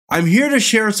I'm here to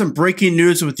share some breaking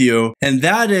news with you, and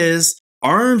that is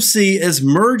RMC is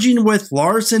merging with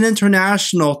Larson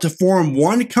International to form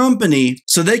one company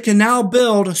so they can now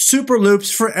build super loops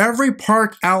for every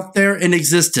park out there in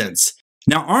existence.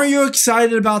 Now, aren't you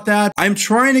excited about that? I'm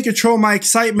trying to control my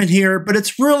excitement here, but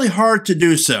it's really hard to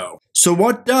do so. So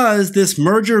what does this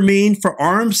merger mean for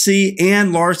RMC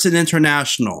and Larson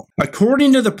International?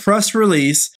 According to the press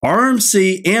release,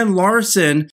 RMC and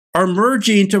Larson are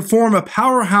merging to form a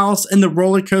powerhouse in the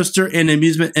roller coaster and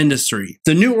amusement industry.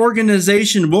 The new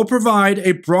organization will provide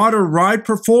a broader ride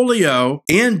portfolio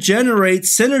and generate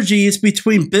synergies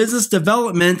between business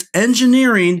development,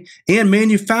 engineering, and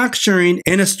manufacturing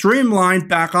in a streamlined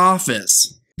back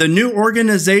office. The new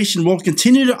organization will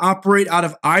continue to operate out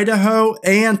of Idaho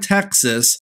and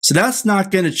Texas, so that's not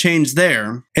going to change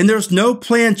there. And there's no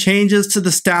planned changes to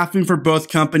the staffing for both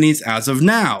companies as of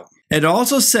now. It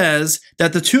also says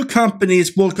that the two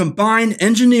companies will combine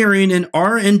engineering and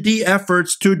R&D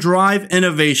efforts to drive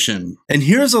innovation. And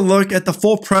here's a look at the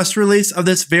full press release of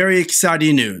this very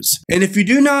exciting news. And if you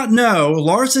do not know,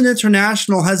 Larson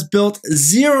International has built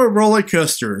 0 roller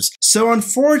coasters. So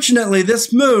unfortunately,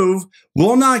 this move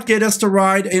will not get us to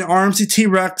ride an RMC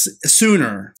T-Rex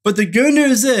sooner. But the good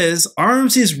news is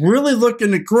RMC is really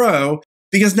looking to grow,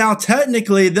 because now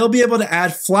technically they'll be able to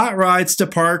add flat rides to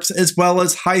parks as well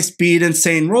as high-speed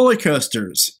insane roller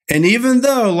coasters. And even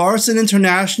though Larson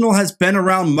International has been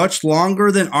around much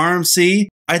longer than RMC,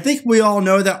 I think we all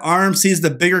know that RMC is the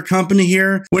bigger company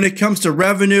here when it comes to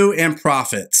revenue and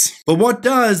profits. But what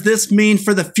does this mean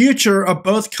for the future of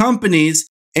both companies?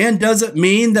 And does it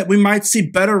mean that we might see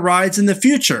better rides in the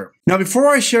future? Now, before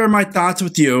I share my thoughts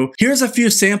with you, here's a few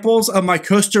samples of my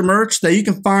coaster merch that you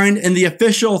can find in the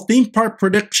official Theme Park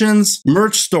Predictions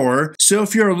merch store. So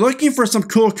if you're looking for some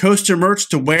cool coaster merch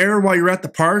to wear while you're at the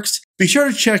parks, be sure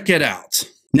to check it out.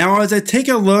 Now, as I take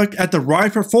a look at the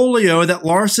ride portfolio that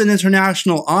Larson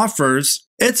International offers,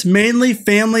 it's mainly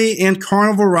family and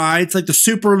carnival rides like the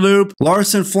Super Loop,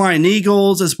 Larson Flying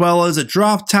Eagles, as well as a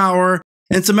drop tower,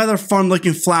 and some other fun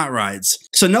looking flat rides.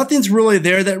 So nothing's really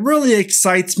there that really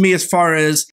excites me as far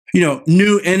as,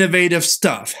 new innovative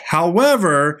stuff.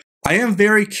 However, I am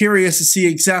very curious to see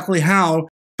exactly how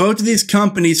both of these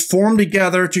companies form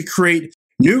together to create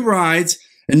new rides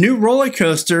and new roller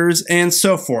coasters and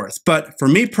so forth. But for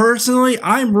me personally,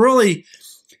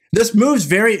 this move's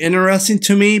very interesting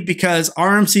to me because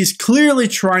RMC is clearly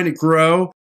trying to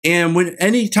grow. And when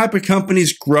any type of company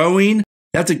is growing,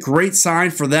 that's a great sign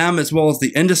for them as well as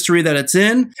the industry that it's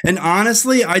in. And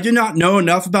honestly, I do not know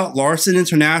enough about Larson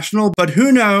International, but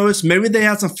who knows, maybe they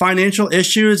have some financial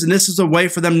issues and this is a way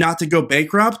for them not to go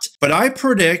bankrupt. But I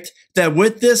predict that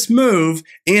with this move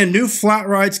and new flat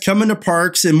rides coming to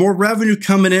parks and more revenue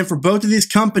coming in for both of these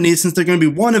companies, since they're going to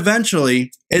be one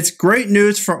eventually, it's great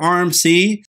news for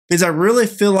RMC because I really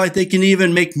feel like they can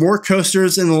even make more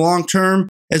coasters in the long term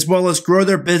as well as grow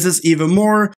their business even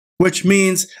more. Which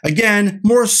means, again,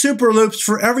 more super loops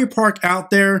for every park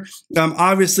out there.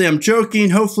 Obviously, I'm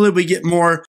joking. Hopefully, we get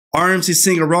more RMC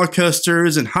single roller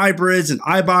coasters and hybrids and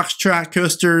iBox track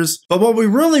coasters. But what we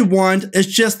really want is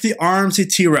just the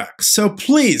RMC T-Rex. So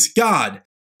please, God,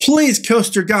 please,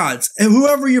 coaster gods, and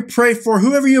whoever you pray for,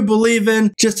 whoever you believe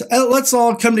in, just let's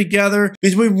all come together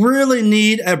because we really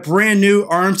need a brand new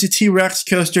RMC T-Rex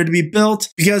coaster to be built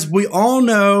because we all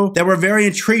know that we're very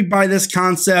intrigued by this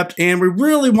concept and we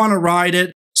really want to ride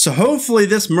it. So hopefully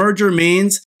this merger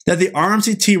means that the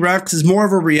RMC T-Rex is more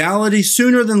of a reality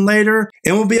sooner than later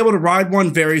and we'll be able to ride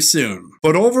one very soon.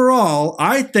 But overall,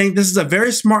 I think this is a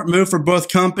very smart move for both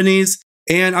companies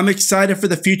and I'm excited for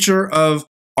the future of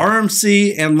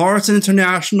RMC and Larson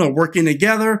International working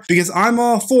together because I'm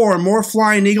all for more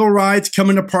Flying Eagle rides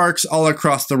coming to parks all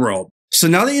across the world. So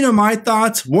now that you know my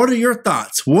thoughts, what are your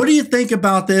thoughts? What do you think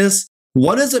about this?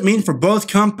 What does it mean for both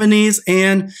companies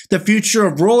and the future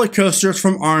of roller coasters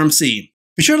from RMC?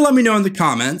 Be sure to let me know in the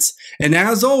comments. And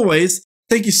as always,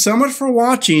 thank you so much for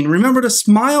watching. Remember to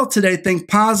smile today, think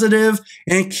positive,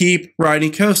 and keep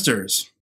riding coasters.